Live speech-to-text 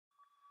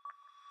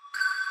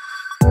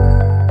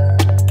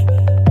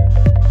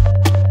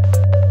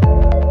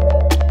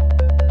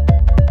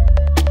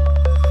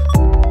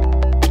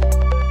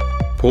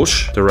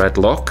push the red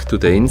lock to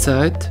the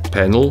inside,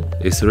 panel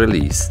is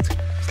released.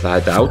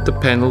 Slide out the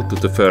panel to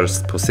the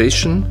first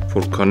position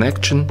for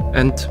connection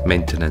and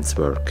maintenance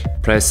work.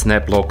 Press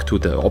snap lock to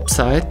the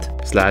upside.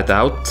 Slide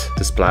out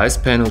the splice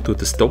panel to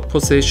the stop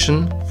position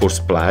for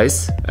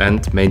splice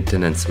and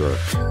maintenance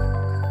work.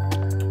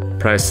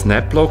 Press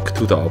snap lock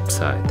to the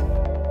upside.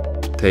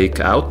 Take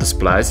out the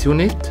splice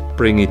unit,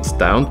 bring it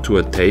down to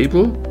a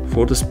table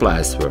for the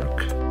splice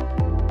work.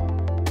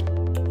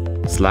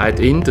 Slide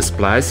in the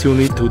splice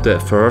unit to the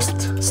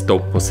first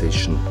stop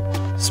position.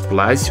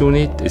 Splice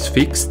unit is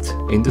fixed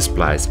in the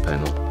splice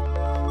panel.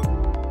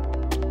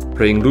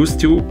 Bring loose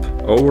tube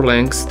over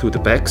length to the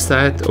back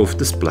side of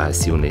the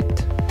splice unit.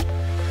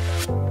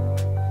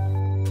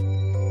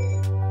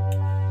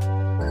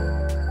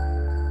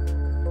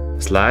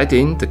 Slide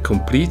in the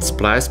complete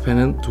splice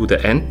panel to the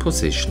end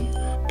position.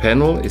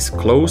 Panel is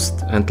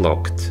closed and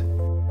locked.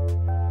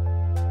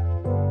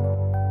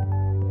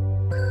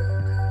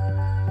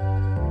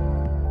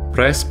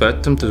 Press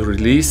button to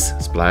release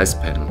splice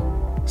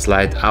panel.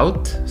 Slide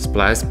out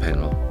splice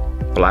panel.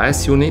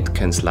 Splice unit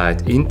can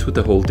slide into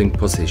the holding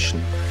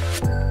position.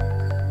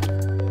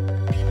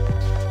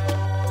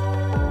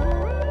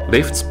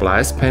 Lift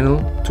splice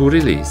panel to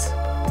release.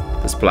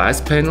 The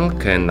splice panel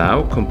can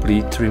now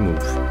complete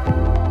remove.